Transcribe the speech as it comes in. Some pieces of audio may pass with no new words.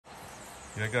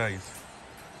Yeah, guys.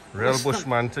 Real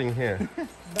bushman thing here.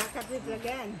 Back at it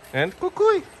again. And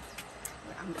kukui.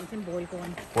 I'm eating boiled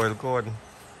corn. Boiled corn.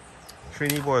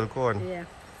 Trini boiled corn. Yeah.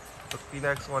 The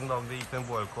next one down there eating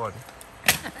boiled corn.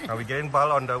 And we getting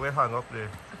ball on the way hung up there.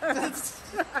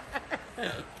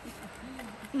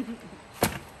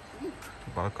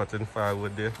 Ball cutting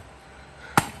firewood there.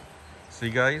 See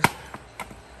guys,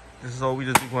 this is how we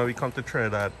just do when we come to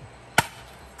Trinidad.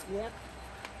 Yep.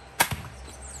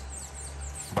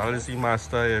 Ball is the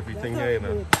master everything here, you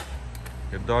know.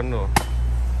 You don't know.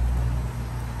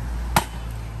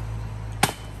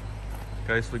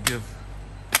 Guys, forgive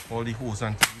all the hose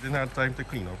and we didn't have time to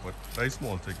clean up, but very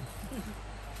small thing.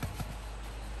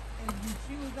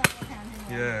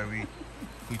 Yeah,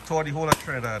 we tore the whole of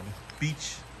Trinidad.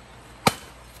 Beach,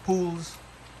 pools.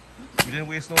 We didn't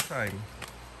waste no time.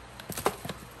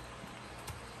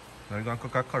 Now we're gonna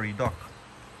cook a curry duck.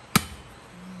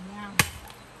 Yum.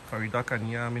 Curry duck and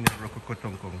yam in the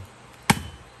rokokotongkong.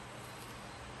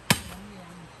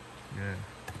 Yeah.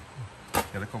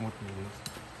 Gotta come with me.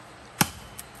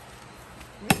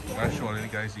 I'm gonna show you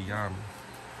guys the yam.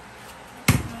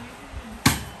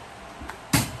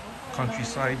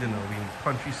 Countryside, you know,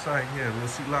 countryside here, we'll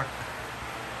see luck.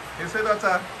 You say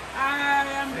that, I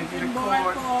am eating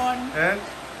boiled corn. And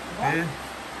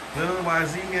little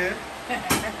Mazi here.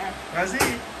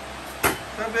 Mazi,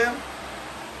 Sabil.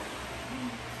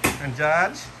 And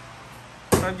George.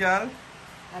 What's y'all?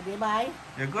 Are they bye?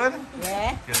 You good?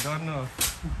 Yeah. You don't know.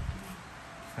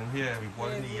 And here we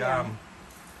boiling the yam.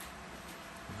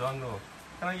 You don't know.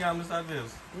 What kind of yam is that,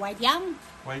 Bills? White yam?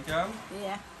 White yam?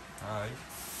 Yeah. Alright.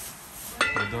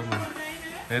 You don't know.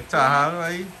 Hey, Tahal,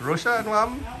 right? Roshan,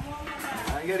 ma'am?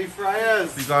 I get the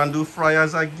fryers. We gonna do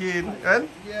fryers again. And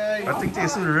Yeah, I think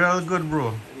tastes real good,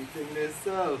 bro. anything they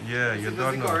sell. Yeah, you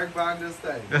don't know. Correct bag this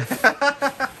time.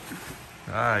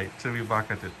 Alright, so we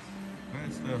back at it.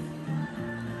 Alright, stuff.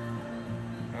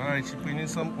 Alright, she putting in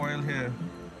some oil here.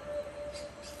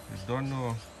 You don't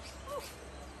know.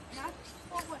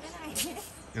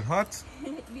 It's hot?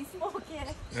 We smoke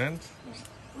it. And?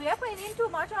 We are putting in too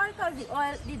much oil because the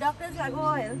oil, the doctors like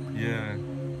oil. Yeah.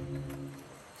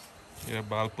 Yeah,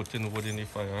 Bal putting wood in the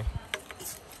fire.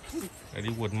 And the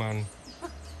woodman.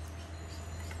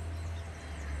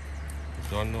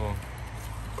 Don't know.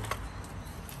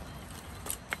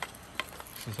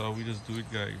 This is how we just do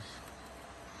it, guys.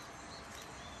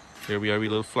 Here we have a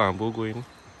little flambeau going.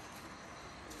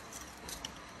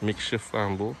 Makeshift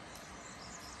flambeau.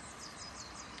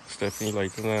 Stephanie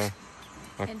lighting a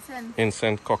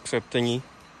incense cockset thingy.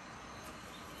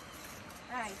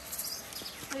 Right.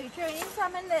 So you're turning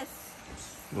some in this.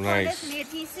 Nice. Oh, this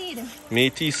métis seed.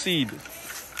 Métis seed.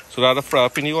 So that's a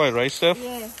frap in the oil, right, Steph?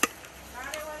 Yeah.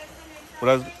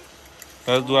 But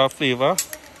let's do our flavor.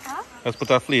 Huh? Let's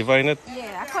put our flavor in it.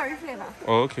 Yeah, a curry flavor.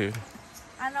 Oh, okay.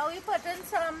 And now we put in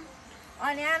some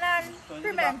onion and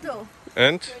pimento.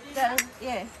 And?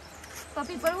 Yeah. For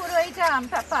people who don't eat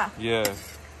pepper. Yeah.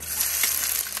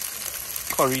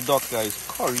 Curry duck, guys.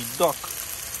 Curry duck.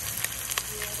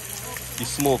 The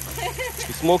smoke.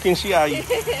 The smoking she eye.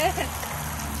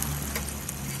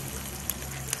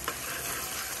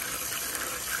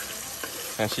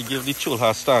 And she give the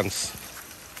chulha stance.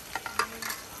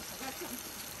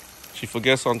 She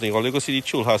forgets something. All you go see the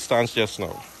chulha stance just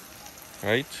now.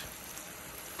 Right?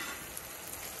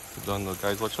 You don't know,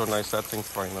 guys. Watch how nice that thing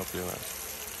frying up here, man.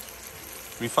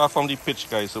 We far from the pitch,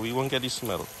 guys, so we won't get the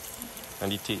smell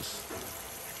and the taste.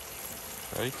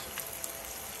 Right?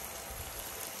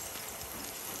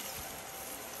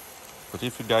 But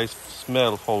if you guys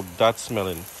smell how that's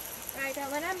smelling. Right,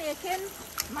 and when I'm making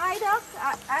my duck,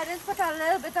 I just put a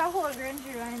little bit of whole grain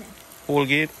jeera in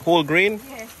it. Whole grain?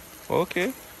 Yeah.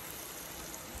 Okay.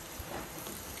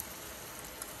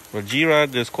 But jeera,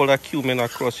 there's called a cumin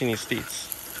across in the States.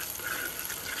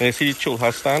 And you see the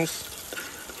chulha stands?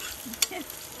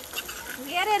 We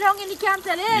get it down in the camp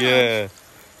today. Yeah.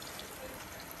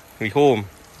 We home.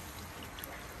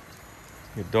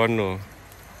 You don't know.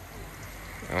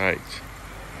 Alright.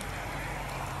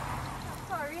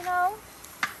 Curry now.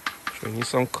 We need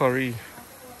some curry.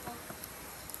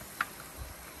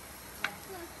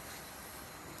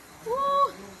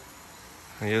 Woo!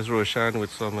 And here's Roshan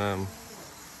with some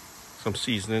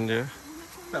seasoning there.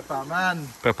 Pepper man.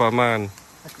 Pepper man.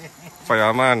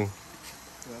 Fireman.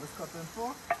 What is cutting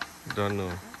for? Don't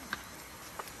know.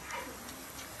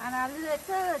 And a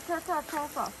little touch of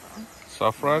saffron.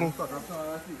 Saffron?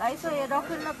 Like so your duck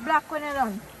will look black when you're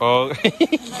done. Oh.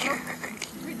 Pretty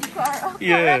color.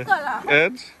 Yeah. Color.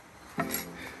 Ed?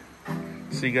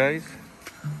 See, guys?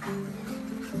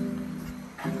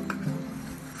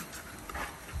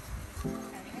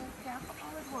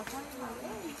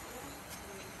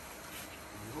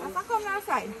 Apa come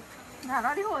outside? Nah,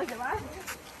 not the hole, right?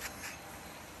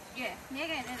 Yeah, near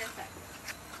the other side.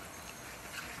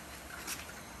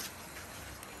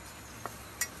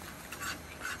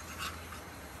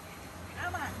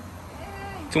 Come on.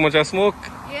 Hey. Too much of smoke?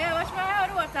 Yeah, watch my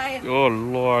hard water. Oh,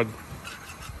 Lord.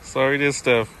 Sorry, this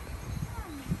stuff.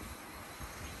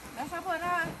 That's up on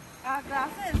our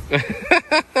glasses.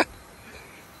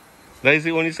 That is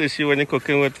the only issue when you're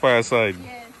cooking with fireside.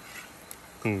 Yeah.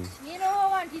 Hmm. You know, I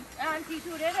want auntie to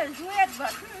do it,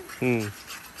 but... Hmm.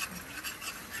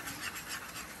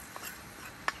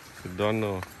 You don't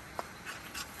know.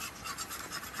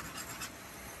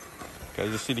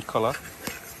 Can you see the color?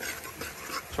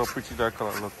 How pretty that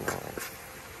color look now.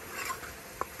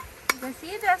 You can see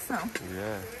it just now.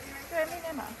 Yeah. Show me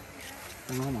them out.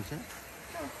 You know how much, eh?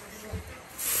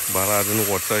 Bara adding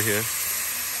water here.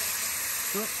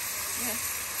 Yes.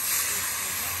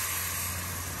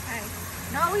 Right.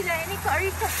 Now we let any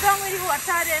curry cook down with the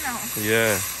water there now.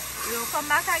 Yeah. You'll come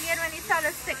back again when it starts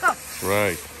to stick up.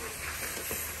 Right.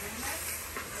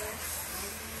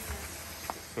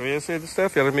 So you say the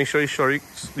stuff, you gotta make sure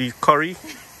the curry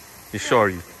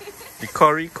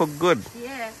cook good.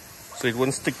 Yeah. So it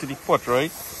won't stick to the pot,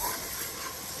 right?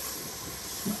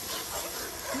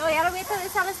 No, you gotta wait till it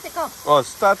starts to stick up. Oh,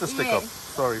 start to stick Yeah. up.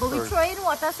 Sorry, But we sorry. throw in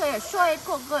water so you're sure it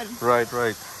cook good. Right.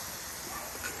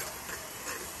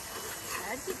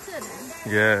 That's it good.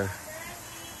 Yeah.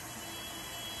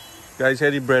 Guys,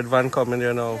 hear the bread van coming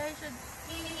there now. Yeah, you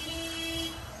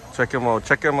should...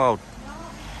 Check him out.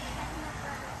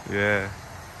 Yeah.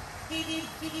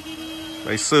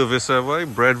 Nice service, boy.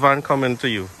 Bread van coming to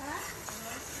you.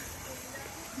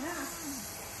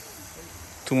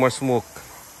 Too much smoke.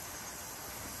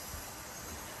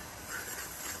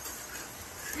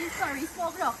 This curry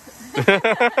smoke lock.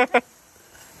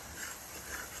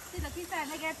 See the pizza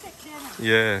and they get thick there now.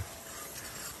 Yeah.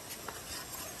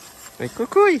 Hey,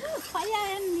 cuckoo.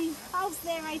 Fire in the house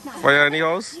there right now. Fire in the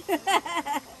house?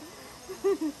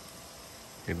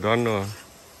 You don't know.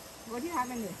 What do you have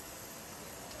in there?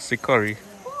 See curry.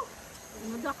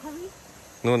 No duck curry?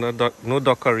 No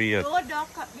duck curry yet. No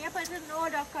duck curry. Me put no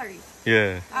duck curry.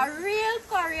 Yeah. A real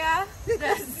curry,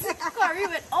 the curry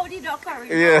without the duck curry.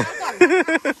 Yeah. No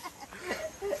curry.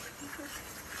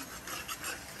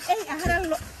 Hey, I had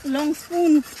a long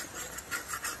spoon.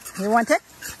 You want it?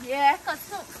 Yeah, cause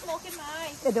smoke in my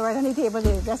eye. It's right on the table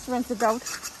there. Just rinse it out.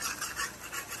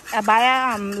 I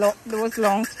buy those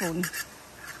long spoons.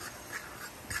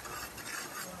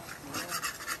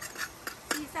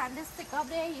 He's starting to stick up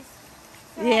there. He's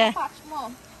Yeah. patch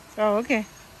more. Oh, okay.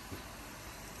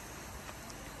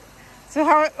 So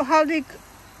how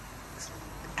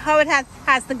it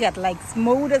has to get like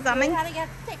smooth or So something? we had to get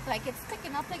thick, like it's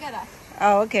sticking up together.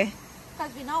 Oh, okay.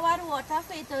 Cause we know what water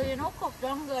for it to, cook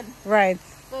down good. Right.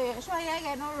 So you're sure you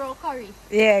get no raw curry.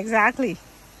 Yeah, exactly.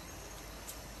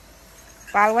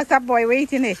 Well, what's up, boy?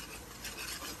 Waiting it.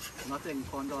 Nothing,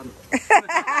 condon.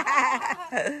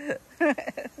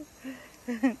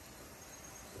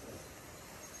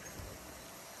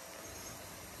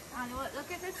 And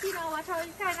look at the see now what all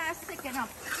kind of sticking up.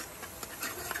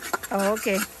 Oh,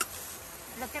 okay.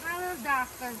 Looking a little dark,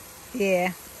 cause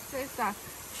Yeah. so it's dark.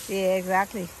 Yeah,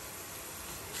 exactly.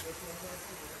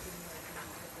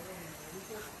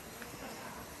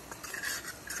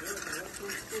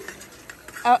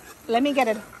 Let me get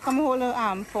it. Come hold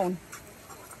the phone.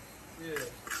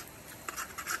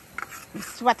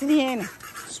 It's sweating here. Innit?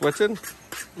 Sweating?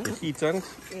 The heat on?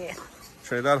 Yeah.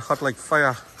 Trinidad hot like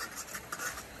fire.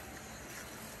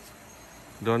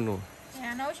 Don't know.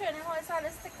 Yeah, now showing him how it's all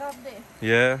stick up there.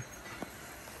 Yeah.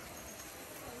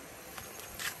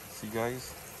 See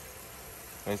guys?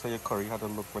 That's how your curry had to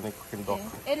look when you're cooking duck.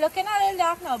 Yeah. It's looking a little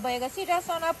dark now, but you can see that's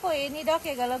on a point in the duck,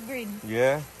 it look green.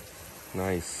 Yeah?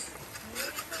 Nice.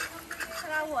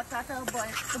 That water to boil,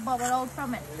 to bubble out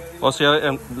from it. Also,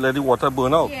 you let the water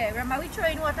burn out? Yeah, remember we throw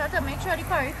in water to make sure the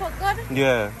curry cook good?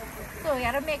 Yeah. So you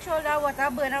gotta make sure that water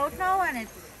burn out now and it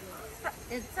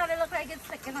sort of look like it's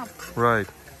sticking up. Right.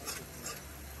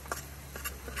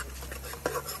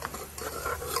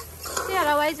 See,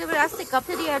 otherwise it will stick up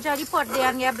to the edge of the pot there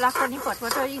and get black on the pot.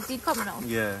 What are you see coming out?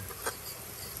 Yeah.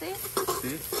 See?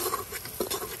 See?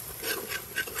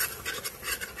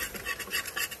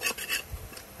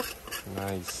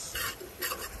 Nice.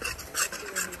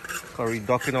 Curry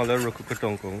duck in all the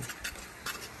rokukutongkong.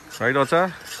 Right, daughter?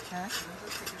 Huh?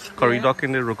 Curry Yeah. duck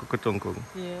in the rokukutongkong.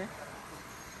 Yeah.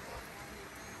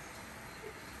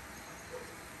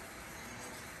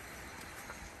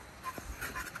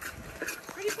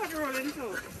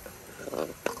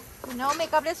 You know,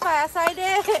 make up this fireside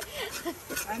there.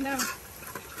 I know.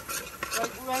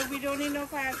 Well, we don't need no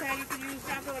fireside. You can use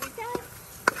that all the time.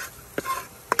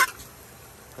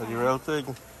 That's the real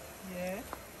thing. Yeah.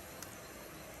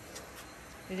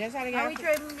 You just have to How get we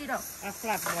trim it up? a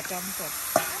flat bottom top.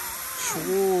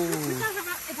 Ooh.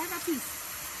 It has a piece.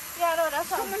 Yeah, no, that's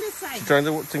Come all. on this side. She's trying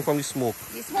to think from the smoke.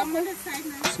 Come on this side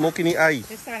now. Smoke in the eye. You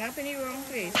stand up in the wrong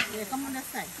place. Yeah, come on this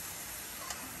side.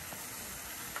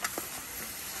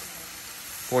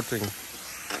 Poor thing.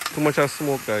 Too much of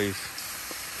smoke, guys.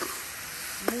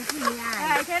 Move in the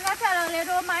eye. I cannot tell you, they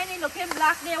don't mind it looking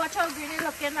black there. Watch how green it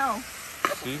looking now.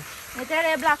 See? They tell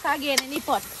you black again in the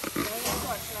pot.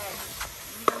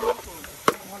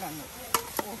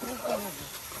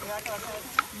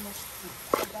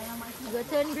 You go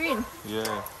turn green.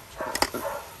 Yeah.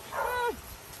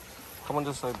 Come on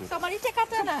this side, babe. Somebody take a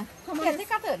turn. Come on,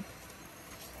 take a turn.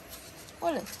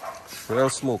 Hold it. Real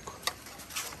smoke.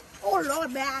 Oh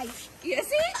Lord, my eyes. You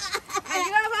see? And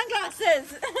you have on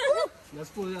glasses. Let's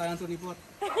pull the iron to the pot.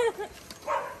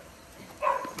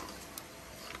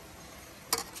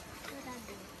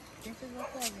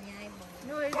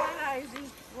 No, it's not easy.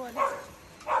 One.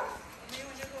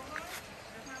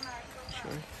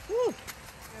 Sure.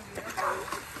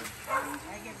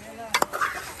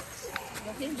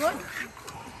 Looking good.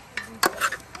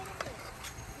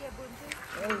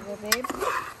 There you go, babe.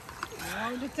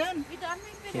 Now the turn. We done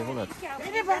with Yeah, hold on.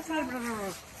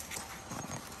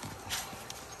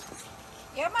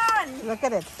 Yeah, man. Look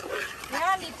at it.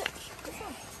 Yeah, need to.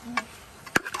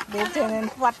 They're turning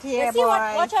what here, You see boy.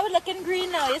 watch how it's looking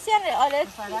green now. You see all the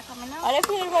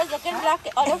field was looking black.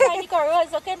 All the Friday curry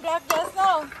was looking black just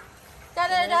now.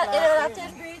 That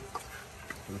is green.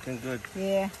 Looking good.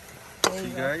 Yeah. There See,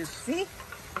 you go. guys? See?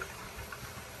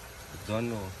 Done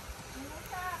now.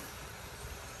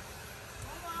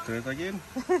 Turn it again.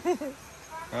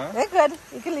 Huh? They're good.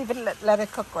 You can leave it, let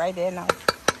it cook right there now.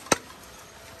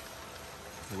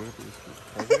 Where is it?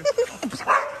 Okay.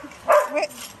 Wait,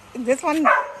 this one.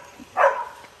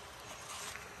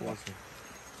 What's it?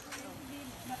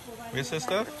 Where's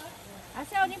sister? I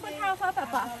say only put half a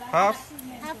pepper. Half?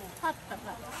 Half hot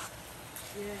pepper.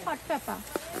 Hot pepper.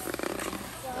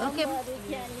 Okay.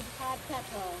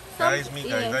 Guys, me,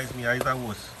 guys. Guys, me. I eat that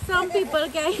worse. Some people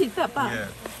can eat pepper. Yeah.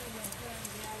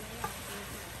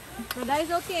 But that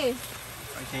is okay.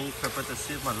 I can eat pepper to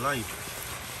save my life.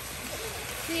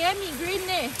 See, me green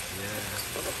there. Yeah.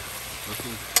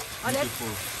 Looking All that-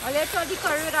 beautiful. All that all the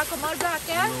curry that come out back,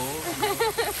 yeah? No.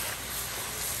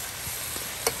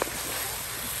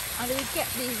 And we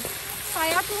kept the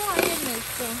fire too high in this,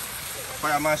 so.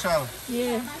 Fire marshal.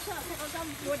 Yeah.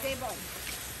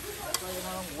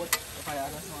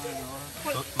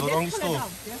 Low down the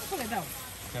stove. Just pull it down.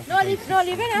 No, leave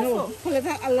it as so. Pull it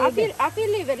out a little bit. I feel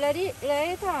leave it, let it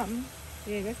Yeah,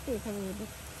 just pull it out a little bit.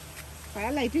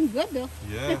 Fire lighting good though.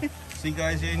 Yeah. See,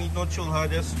 guys, you need no chill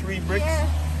hard. Just 3 bricks. Yeah.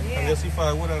 And just see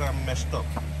firewood and I'm meshed up.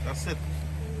 That's it.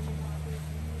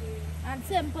 And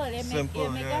simple, you Simple,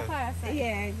 make yeah. a fire side.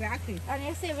 Yeah, exactly. And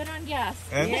you're saving on gas.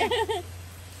 And,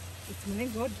 It's really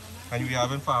good. and we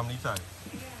having family time.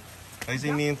 That's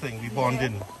the main thing. We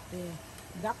bonding. Yeah.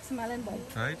 Duck smelling good.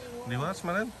 Right? Do what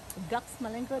smelling? Duck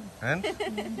smelling good. And?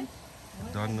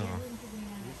 Done now.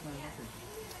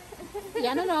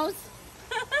 Yeah, no nose.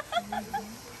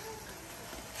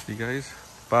 See, guys?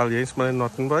 Pal, you ain't smelling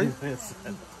nothing, boy? Yes.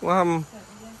 What happened?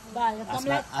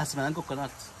 I smell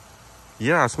coconut.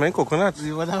 Yeah, I smell coconut.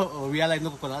 We are like no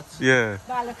coconut. Yeah.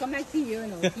 Bala, come like Theo,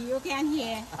 no. Theo can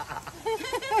hear.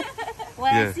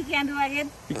 What Yeah. else he can do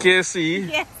again? You can't see.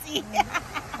 Can't see.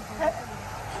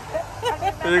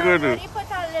 What you gonna do? Only put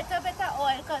a little bit of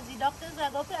oil because the doctors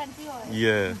are going plenty oil.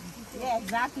 Yeah. Yeah,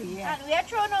 exactly, yeah. And we are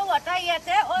throwing no water yet,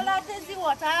 eh? All that is the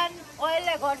water and oil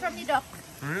like out from the duck.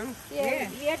 For real? Yeah.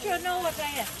 We are throwing no water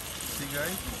yet. See,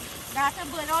 guys? That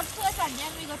will burn out first and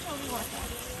then we go throw the water.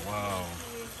 Wow.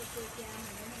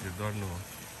 You don't know.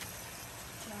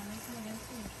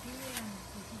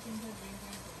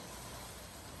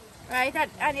 Right,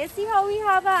 and you see how we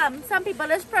have some people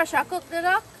just pressure cook the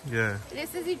duck? Yeah.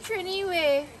 This is the Trini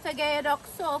way to get your duck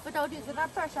soft without using a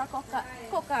pressure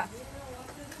cooker.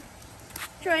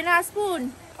 Throw in a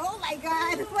spoon Oh my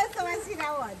God, first time I see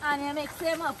that one. and you mix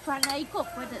them up and then you cook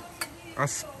with it. A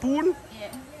spoon?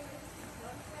 Yeah.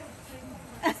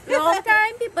 Long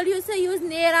time people used to use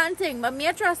nail and thing, but me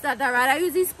I trust that. I rather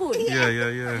use the spoon. Yeah.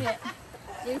 Yeah.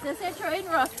 They used to say throw in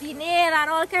rusty nail and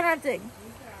all kind of thing.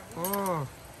 Oh.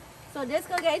 So this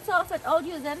could get soft without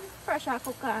using pressure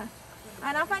cooker.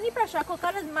 And I find the pressure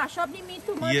cooker does mash up the meat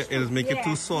too much. Yeah, it'll make it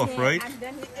too soft, right? And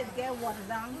then it get watered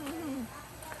down.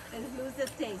 It loses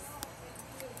its taste.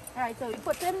 Alright, so we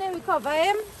put him there, we cover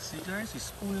him. See guys, his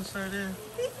spoon inside there.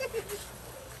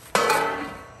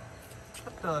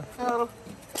 What the hell?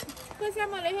 Put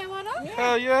some of the hair on up?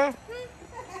 Hell yeah.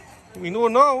 We know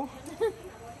now.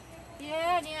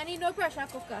 Yeah, and you need no pressure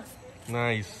cooker.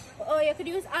 Nice. Or you could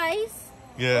use ice.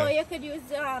 Yeah. Or you could use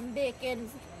baking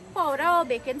powder or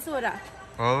baking soda.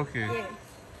 Oh, okay. Yeah.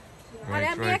 Right,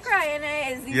 and then right. crying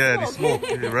is the Yeah, smoke. the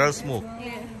smoke. The real smoke.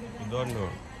 Yeah. You don't know.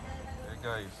 Hey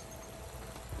guys.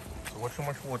 So watch how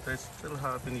much water is still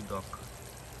half in the duck.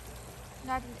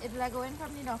 That it's like going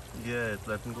from the dock. Yeah, it's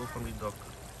letting go from the duck.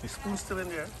 The spoon's still in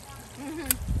there.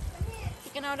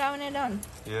 Chicken out down and done.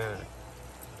 Yeah.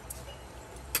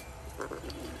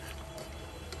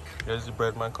 Here's the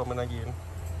bread man coming again.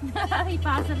 He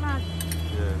passed the mark.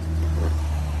 Yeah.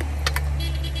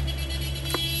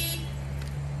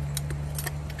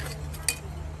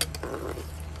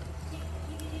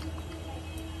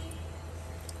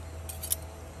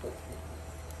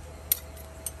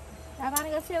 I'm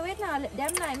going to say wait now.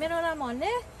 Them night men on a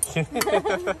Monday.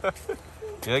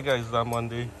 Yeah guys, that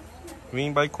Monday. We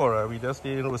ain't by Cora, we just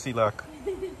stay in Rosilak.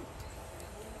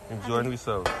 Enjoying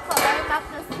ourselves. Cover back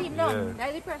the steam down. Yeah.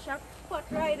 That's the pressure pot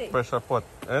right there. Pressure pot,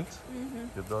 and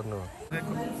you don't know.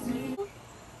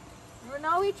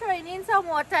 Now we throwing in some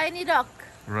water in the duck.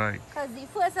 Right. Because the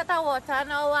first set of water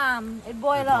now it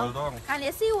boil up. down. And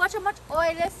you see watch how much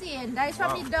oil you see. That is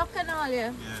from Wow. the duck and all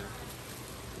yeah.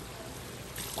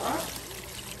 Yeah.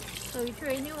 So we throw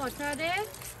in the water there.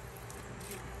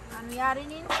 And we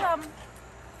adding in some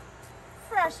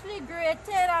freshly grated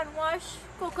and washed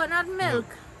coconut milk.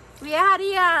 We had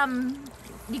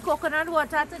the coconut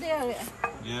water today.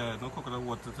 Yeah, no coconut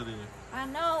water today.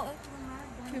 And now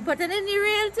we putting in the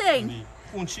real thing. The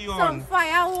punchy Some on.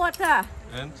 fire water.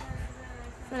 And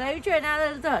So let me try a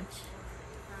little touch.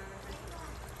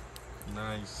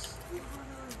 nice.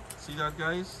 See that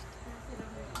guys?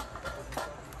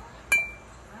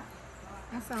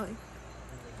 That's how it.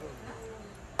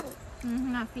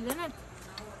 I'm feeling it.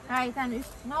 Right, and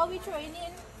now we throwing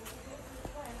in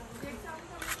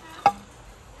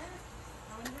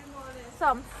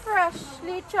some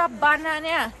freshly chopped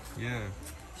banana. Yeah.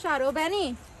 Shadow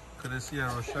Benny. Could I see a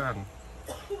Roshan?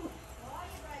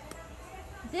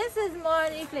 This is more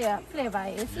the flavor.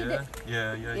 You see Yeah, this?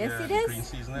 yeah, You yeah. see The this? green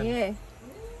seasoning. Yeah.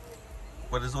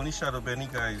 But it's only shadow benny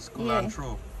guys. Yeah.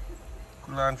 Culantro.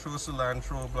 Culantro,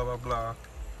 cilantro, blah blah blah.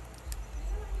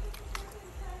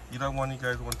 Either one you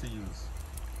guys want to use.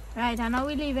 Right, and now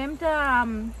we leave him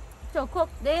to cook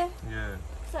there. Yeah.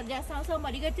 So just now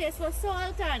somebody get taste for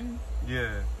salt and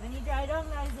Yeah. when he dry down,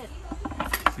 that's it.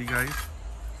 See guys?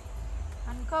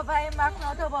 And cover him back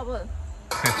now to bubble.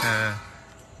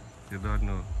 You don't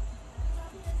know.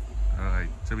 Alright,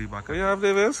 so we back. What you have,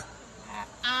 Davis?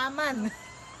 Almond.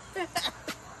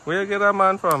 Where you get a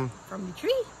man from? From the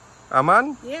tree. A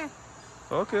man? Yeah.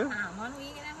 Okay. Almond, where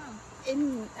you get them from?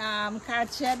 In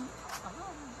cart shed.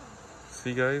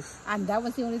 See guys? And that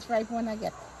was the only ripe one I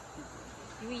get.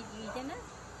 You eat it?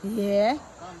 Yeah.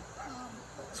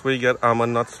 That's where you get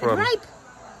almond nuts from. Ripe.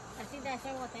 I think that's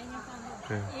what I know.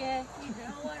 Okay. Yeah.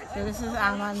 So this is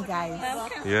almond, guys.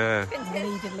 Yeah. I'm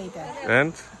gonna eat it later.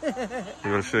 And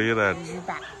we will show you that. Be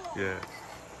back. Yeah.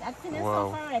 That's finished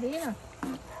Wow. so far already, you know.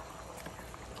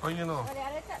 Oh, you know.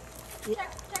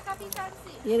 Check up his and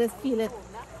see. You just peel it.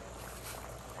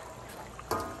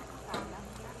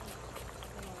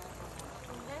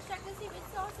 Let's check to see if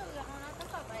it's also we're gonna have to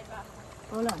cover it back.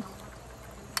 Hold on.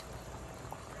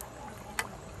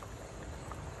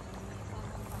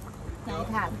 No, it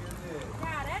had.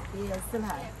 Got it? Yeah, still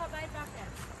had. Cover it back then.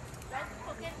 Let's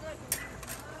cook it good.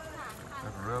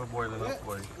 That's real boiling up,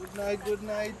 boy. Good night, good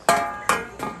night.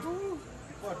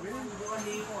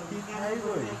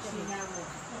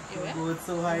 Go with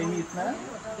so high heat, man.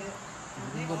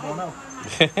 You go burn out.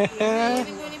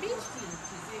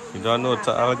 You don't know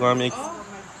to all gonna make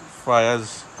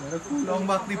fires. You gotta cool down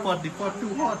back the pot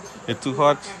too hot. It's too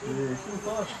hot. Yeah, too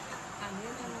hot.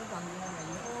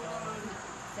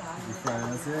 The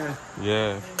fryers, yeah.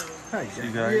 Yeah. Hi,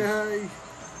 See, guys? Yeah, hi.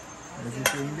 There's a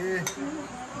thing there. You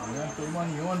don't put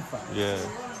money on fire. Yeah.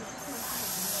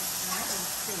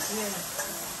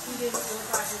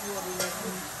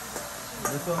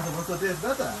 This one's supposed to taste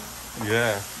better.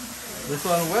 Yeah. This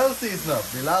one well seasoned up.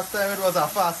 The last time it was a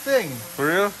fasting. For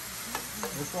real?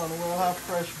 This one will have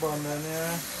fresh bun in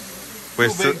here.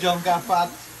 Wait, Two big chunk of fat.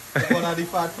 One of the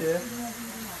fat here.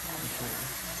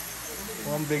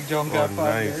 One big chunk of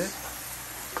fat nice. here.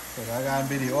 So that can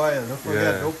be the oil. Don't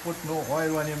forget, Yeah. don't put no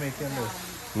oil when you're making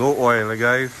this. No oil,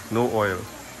 guys. No oil.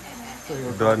 So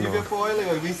you Don't if know. you put oil, it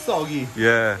will be soggy.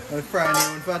 Yeah. When frying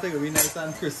it in fat, it will be nice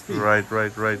and crispy. Right. So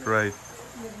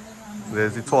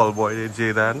There's the tall boy there,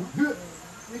 Jaydan.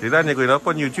 Jaydan, you're going up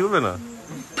on YouTube, you know?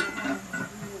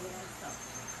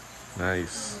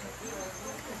 Nice.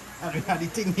 I got the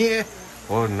thing here.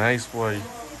 Oh, nice boy.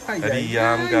 And the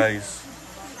yam, guys.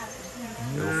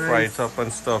 They'll fry it up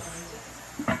and stuff.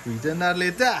 We done that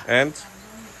later. And?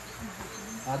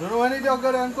 I don't know when it's going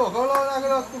to cook. How long are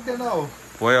going to cook it now?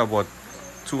 Boy, about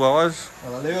 2 hours?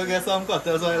 Well, they will get some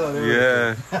cutters oil.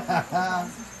 Yeah.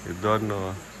 You don't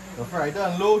know. So fry it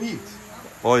on low heat.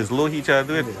 Oh, it's low heat I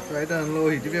do it? Fry it on low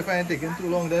heat. If you find it taking too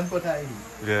long, then put high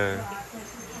heat. Yeah.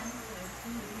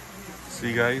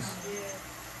 See, guys?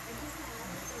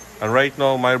 And right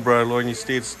now, my brother-in-law in the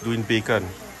States doing bacon.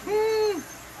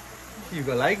 You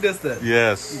gonna like this then?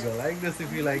 Yes. You gonna like this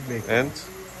if you like bacon. And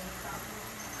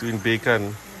doing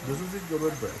bacon. This is it good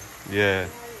with bread. Yeah.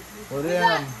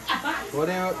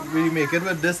 We make it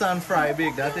with this and fry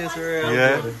bake. That is real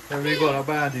good. And we gonna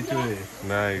buy it today.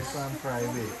 Nice. This and fry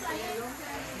bake.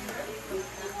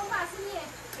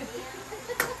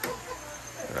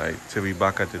 Right, till we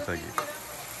back at it again.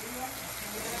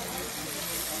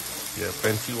 Yeah,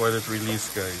 plenty oil is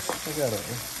released, guys. Look at it.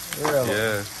 Real.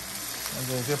 Yeah. And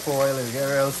then if you pour oil, it get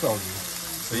real soggy.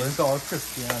 So it's all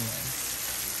crispy and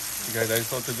nice. You guys, I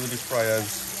just how to do the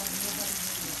fryers.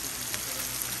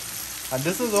 And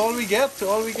this is all we get.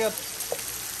 All we get.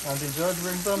 Auntie George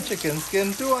brings some chicken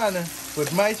skin too, and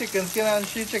with my chicken skin and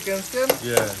she chicken skin,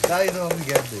 Yeah. that is all we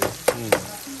get there.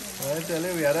 Well, I tell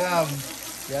you, we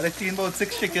had to clean about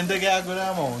 6 chicken to get a good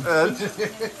amount.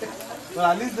 Well,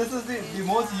 at least this is the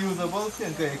most usable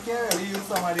skin, because you can't really use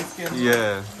somebody's skin.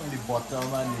 Yeah. From the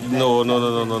bottom and the No.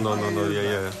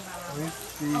 Yeah. At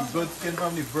least the good skin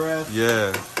from the breast.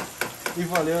 Yeah.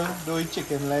 If all you do is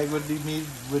chicken leg with the meat,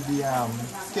 with the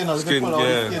skin, or you can pull out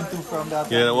the skin too from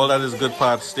that. Yeah, all that is good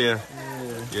parts there.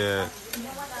 Yeah.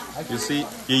 You see,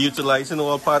 you're utilizing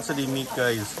all parts of the meat,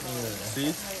 guys.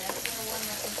 See?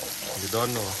 You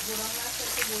don't know.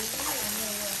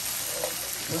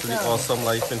 It's the awesome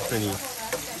life in Trinidad.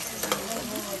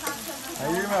 I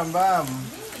remember,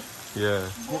 Yeah.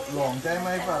 long time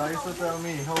my father used to tell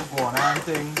me how Guanan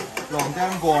thing, long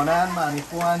time Guanan,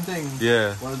 Manico and thing,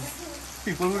 was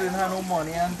people who didn't have no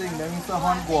money and thing, they used to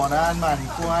hunt Guanan,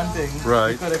 Manico and thing,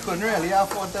 right? Because they couldn't really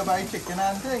afford to buy chicken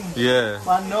and thing. Yeah.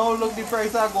 But now look, the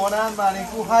price of Guanan,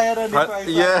 Manico higher than the price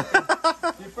of chicken.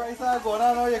 The price of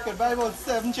Guanan now you could buy about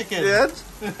 7 chickens. Yes.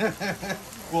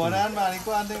 Guanan,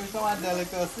 Manico and thing become a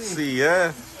delicacy. See,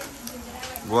 yeah.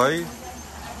 Boy.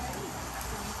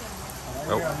 I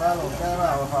remember a long time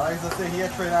ago, I used to say here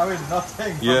Trinidad with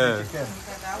nothing from the chicken.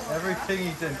 Everything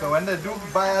eaten. Because when they do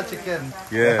buy a chicken,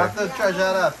 they have to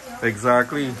treasure that.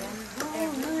 Exactly.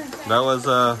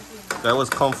 That was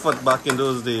comfort back in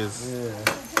those days. Yeah.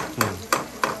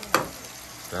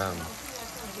 Damn.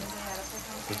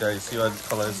 You guys see what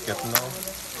color it's getting now?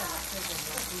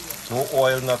 No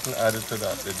oil, nothing added to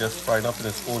that. They just fried up in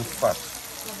its own fat.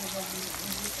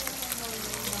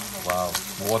 Wow.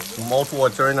 Mouth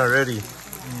watering already.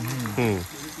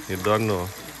 You don't know.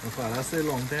 My father said a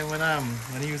long time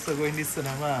when he used to go in the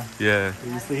cinema. Yeah. He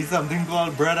used to eat something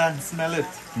called bread and smell it.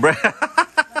 Bread.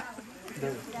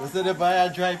 They say they buy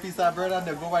a dry piece of bread and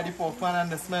they go by the pork pan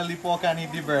and they smell the pork and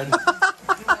eat the bread.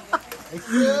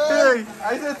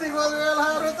 I said thing was real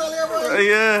hard to tell you about it.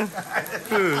 Yeah.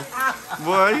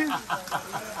 Boy,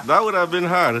 that would have been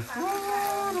hard.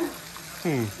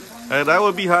 And that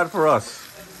would be hard for us.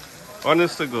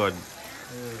 Honest to God.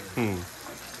 I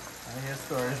hear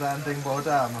stories and things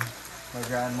about my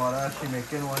grandmother, she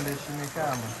making one day she make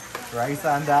rice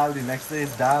and dal, the next day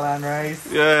is dal and rice.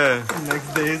 Yeah. The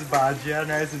next day is bhaji and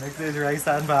rice, the next day is rice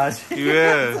and bhaji.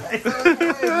 Yeah.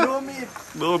 No meat.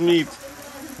 No meat.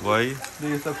 Why? They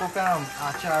used to cook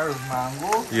achar with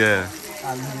mango. Yeah.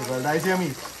 And that is your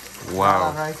meat. Wow. Dal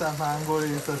and rice and mango, they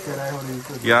used to say that how they used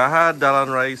to do. Yeah, I had dal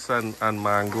and rice and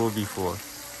mango before.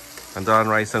 And dal and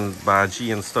rice and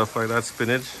bhaji and stuff like that,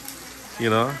 spinach. You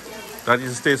know, that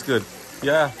used to taste good.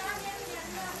 Yeah.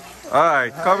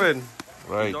 Alright, come in.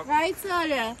 Right. Right,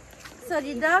 so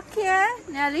the duck here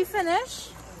nearly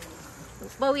finished.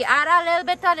 But we add a little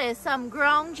bit of this, some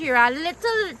ground jeera,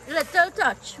 little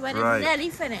touch when it's nearly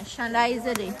finished, and that is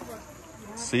it.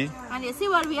 See? And you see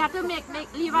what we have to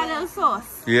leave a little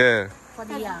sauce. Yeah. For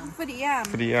the yam. For the yam.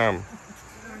 For the yam.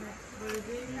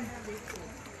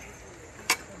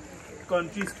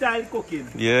 Country style cooking.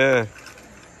 Yeah.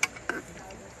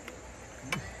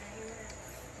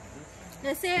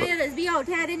 They say let's be out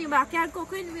here in the backyard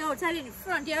cooking, we outside in the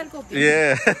front yard cooking.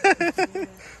 Yeah.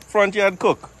 Front yard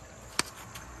cook.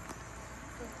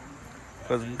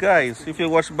 Because guys, if you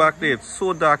watch back there, it's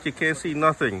so dark you can't see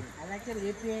nothing. I like the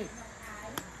lip.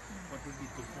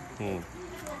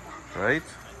 Right?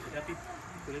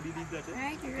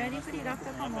 Right, you ready for the doctor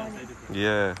to come on?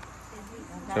 Yeah.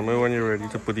 Tell me when you're ready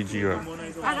to put the Jira.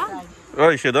 I don't. Oh,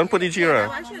 you should don't put the Yeah, Jira.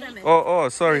 I should have. Oh,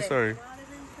 sorry.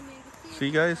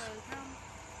 See, guys?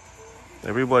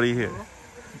 Everybody here.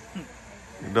 You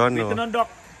don't know.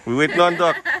 We waiting on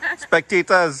Doc.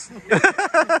 Spectators. That's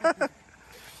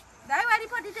why the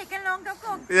potty taking long to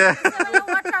cook. Yeah. So when you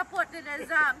watch our pot, it is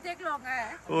take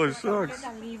longer. Oh, shucks.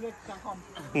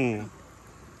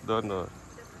 Don't know.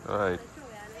 Alright.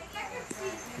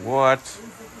 What?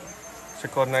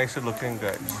 Check how nice it looking,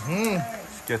 guys.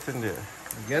 It's getting there.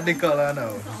 Get the color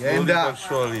now. Get in Slowly but that.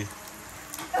 surely.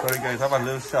 Sorry, guys. I have a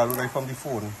little shadow right from the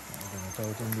phone.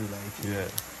 Yeah.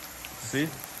 See?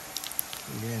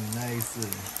 Again, nice.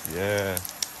 Yeah.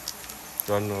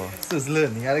 Don't know.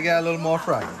 Sizzling. You gotta get a little more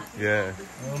fried. Yeah. A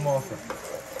little more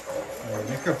fried.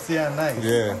 The crispy and nice.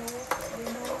 Yeah.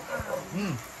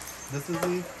 This is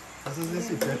the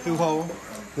secret to how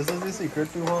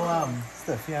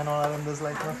Steffi and all of them just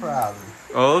like my fry.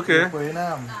 Oh, okay.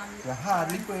 You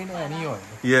hardly put in any oil.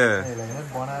 Yeah. You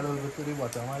like burn a little bit to the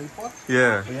bottom of the pot.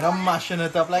 Yeah. But you're not mashing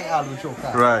it up like aloo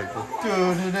chokha. Right.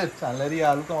 Turn it and let the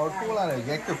aloo come out full and you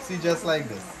get crispy just like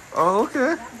this. Oh,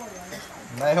 okay.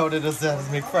 Like how they just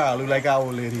make fry aloo like our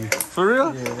old lady. For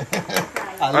real? Yeah.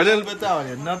 I A little didn't- bit of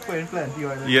oil, not putting plenty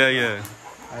oil. Yeah.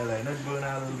 I like not burn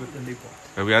a little bit in the pot.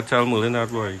 And we had to tell Merlin that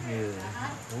boy. Yeah.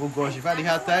 Oh gosh, if I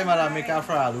had time, I'd make a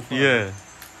fry aloo for you. Yeah.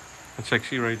 And check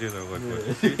she right there. What?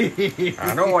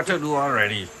 I know what to do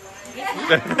already.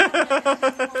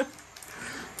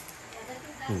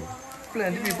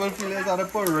 Plenty people feel like they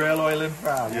put real oil in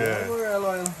fry. Yeah. Put real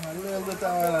oil, a little bit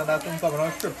of oil, and that thing coming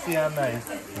out crispy and nice.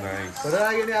 Nice. But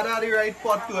then again, you had the right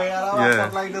pot to it. You had a Yeah.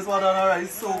 pot like this one and already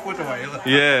soaked with oil.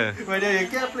 Yeah. But then you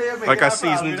can't play Like a fry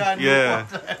seasoned, with a new yeah.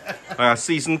 pot. Like a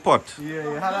seasoned pot. Yeah,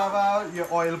 you had to have your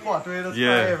oil pot where you just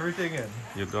Yeah. fry everything in.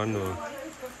 You don't know.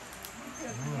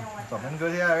 Something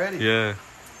good here already. Yeah.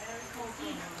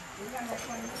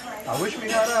 I wish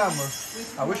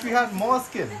we had more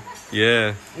skin.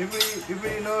 Yeah. If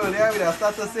we know earlier, we'd have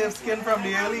started to save skin from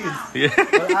the earlies. Yeah.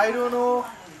 But I don't know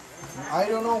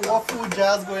what food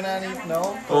Jazz going on eat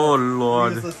now. Oh, We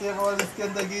Lord. used to save all the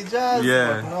skin to give Jazz.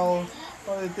 Yeah. But now,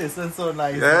 it tastes so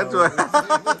nice. Yeah, now. that's right.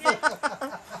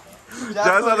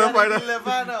 Jazz had to find only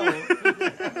deliver now.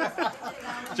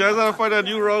 Just have to find a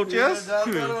new route, yes? Jazz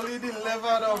can only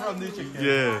deliver now from the chicken.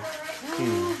 Yeah.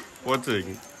 What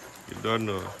thing? You don't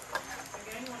know.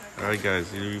 Alright,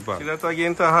 guys, you'll be back. See that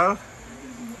again, Tahal?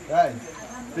 Right.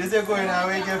 This is going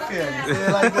away get fair. You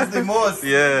say like this the most.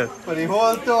 Yeah. For the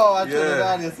whole tour at Yeah.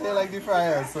 Trinidad, you say like the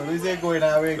fryers. So this is going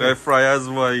away. That fryers,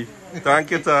 boy. Thank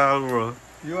you, Tahal, bro.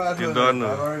 You are You don't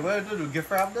know. What do you do?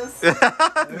 Gift wrap this? Nah,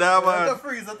 The man.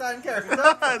 freezer and carry it.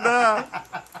 Nah.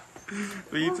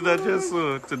 We eat that just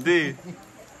so today.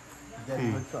 Get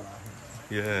good color.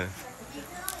 Yeah.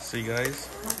 See, guys?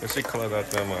 Let's see color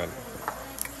that now, man.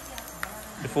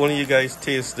 If only you guys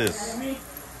taste this.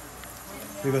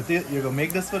 You gonna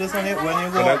make this for this one when you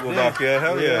go When I up go there? back here,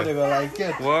 hell yeah. They gonna like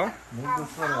it. What? Make this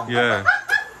for them. Yeah.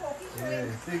 Yeah.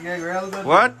 See, get real good.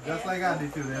 What? Just like Andy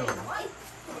today.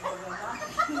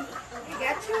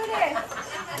 Get through there.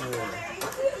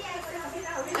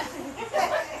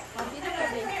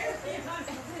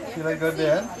 Feel like good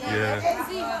there? Yeah.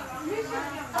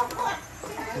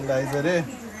 You guys are there.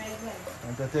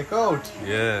 Want to take out?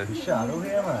 Yeah. The shadow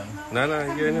here, man.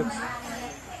 Nah, you getting it?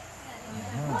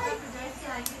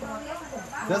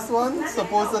 This one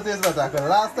supposed to taste better because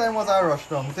last time was a rush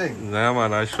down thing. Nah,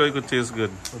 man, I sure it could taste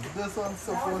good. But this one's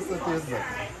supposed to taste better.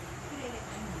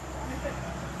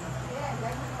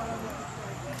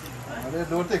 And they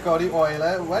don't take out the oil.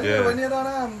 Eh?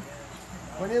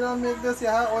 When you don't make this, you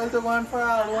have oil to one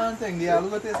fry one thing. The aloo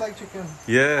will taste like chicken.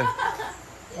 Yeah.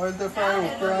 Oil to fry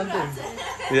okra and thing.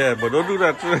 Yeah, but don't do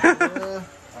that.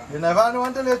 You never know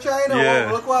until you try it. Yeah.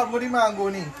 Look what happened with the mango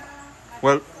ni.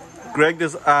 Well, Greg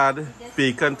just add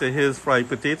bacon to his fried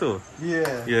potato.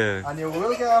 Yeah. Yeah. And you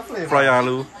will get a flavor. Fry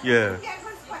aloo. Yeah.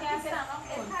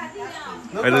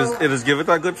 Look It is give it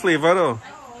a good flavor though.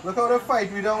 Look how the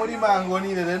fight we done with the mango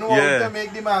ni. They didn't know Yeah. how to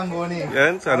make the mango ni.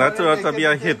 Yes, and that turned out to be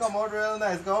a hit. Come out real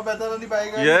nice. Come out better than the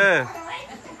bygone. Yeah.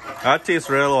 That tastes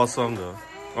real awesome though.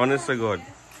 Honest to God.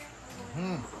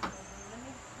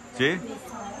 See?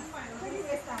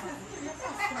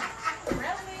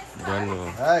 Don't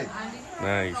know. Right.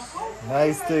 Nice.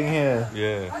 Nice thing here.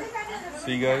 Yeah.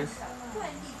 See, guys?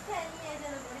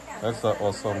 That's an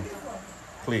awesome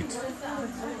plate.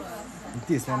 It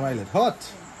tastes like it hot.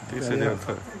 Taste it out.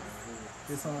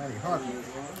 Tastes like hot.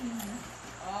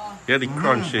 Hear the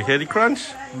crunch. You hear the crunch?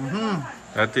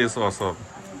 That tastes awesome.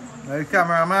 The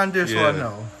cameraman this Yeah. one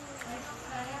now.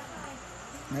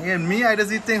 Again, me, I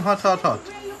just eat things hot.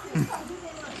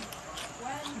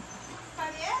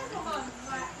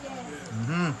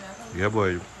 Yeah,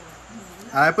 boy.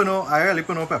 I really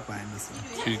put no pepper in this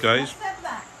one. See, guys?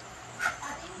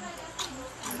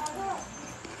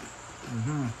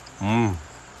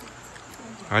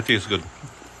 That tastes good.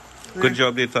 Good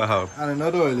job, Data How. And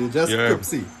not oily, just Yeah.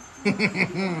 crispy.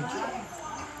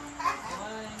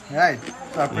 Right,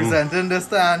 so presenting this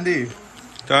to Andy.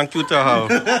 Thank you, Taha.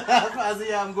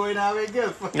 Fazzy, I'm going to have a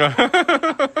gift.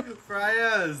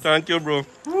 Fryers. Thank you, bro.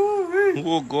 Woo-wee.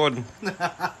 Oh, God.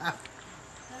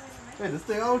 Wait, this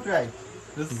thing out right.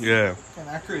 This Yeah. kind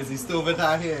of crazy stove it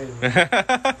out here.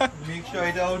 Make sure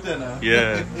it's out, you know.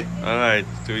 Yeah. All right.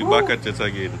 So we back at it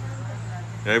again.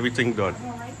 Everything done.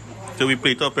 So we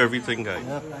plate up everything, guys.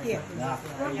 Here.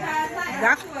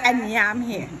 Duck and yam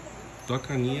here. Duck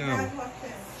and yam.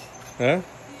 Huh?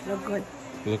 Look good.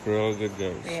 Look real good,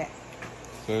 guys. Yeah.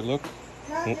 So look.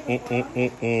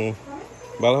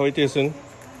 Bal, how it tasting?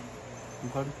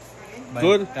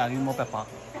 Good. Carrying more pepper.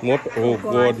 More, oh,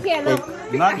 God. Here, look.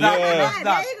 Not that, Yeah. not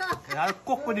that. You have to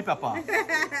cook with the pepper.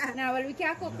 Now, well, we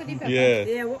can't cook with the pepper. Yeah.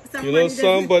 Yeah, You know,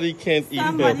 somebody can't eat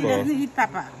somebody pepper. doesn't eat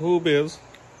pepper. Who, babes?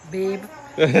 Babe.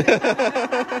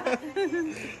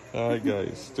 Alright,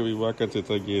 guys. So we back at it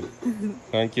again.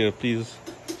 Thank you. Please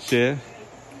share,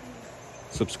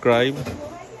 subscribe,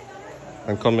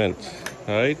 and comment.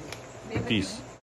 Alright? Peace.